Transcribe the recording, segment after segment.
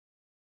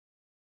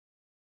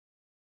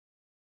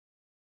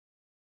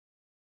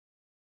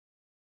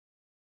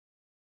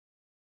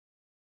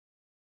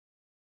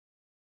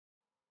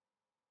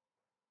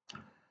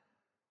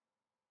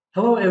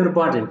Hello,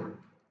 everybody.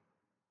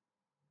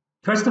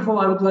 First of all,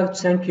 I would like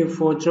to thank you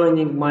for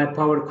joining my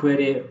Power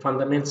Query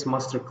Fundamentals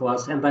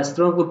Masterclass, and I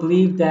strongly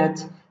believe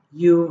that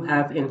you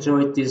have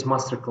enjoyed this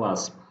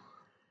masterclass.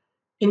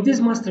 In this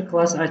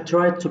masterclass, I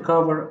tried to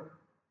cover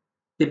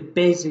the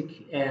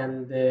basic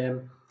and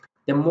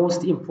the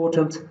most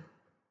important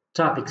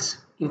topics,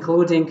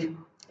 including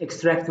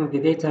extracting the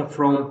data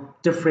from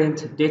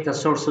different data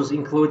sources,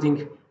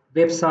 including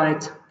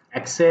website,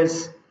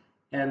 Access,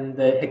 and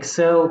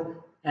Excel,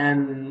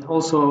 and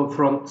also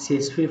from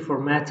CSV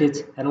formatted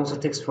and also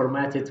text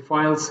formatted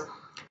files.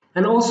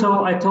 And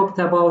also I talked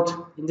about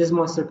in this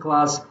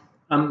masterclass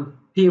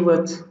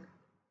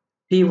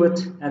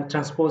pivot and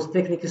transpose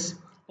techniques.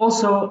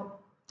 Also,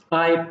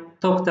 I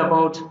talked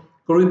about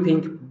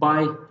grouping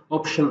by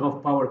option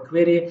of Power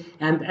Query,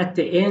 and at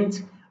the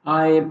end,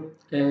 I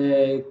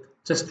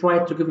just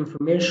tried to give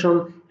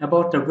information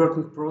about the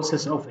working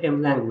process of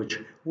M language,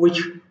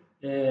 which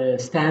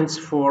stands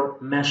for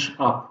mash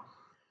up.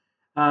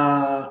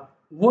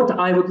 What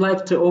I would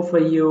like to offer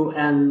you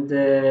and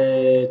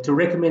to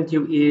recommend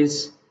you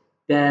is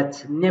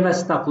that never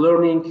stop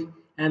learning,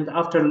 and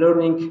after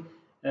learning,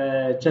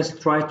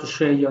 just try to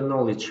share your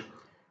knowledge.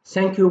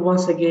 Thank you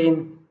once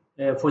again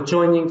for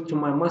joining to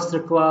my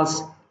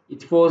masterclass.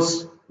 It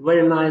was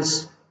very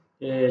nice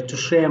to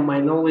share my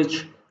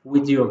knowledge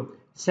with you.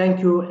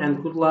 Thank you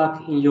and good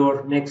luck in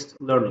your next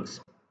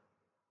learnings.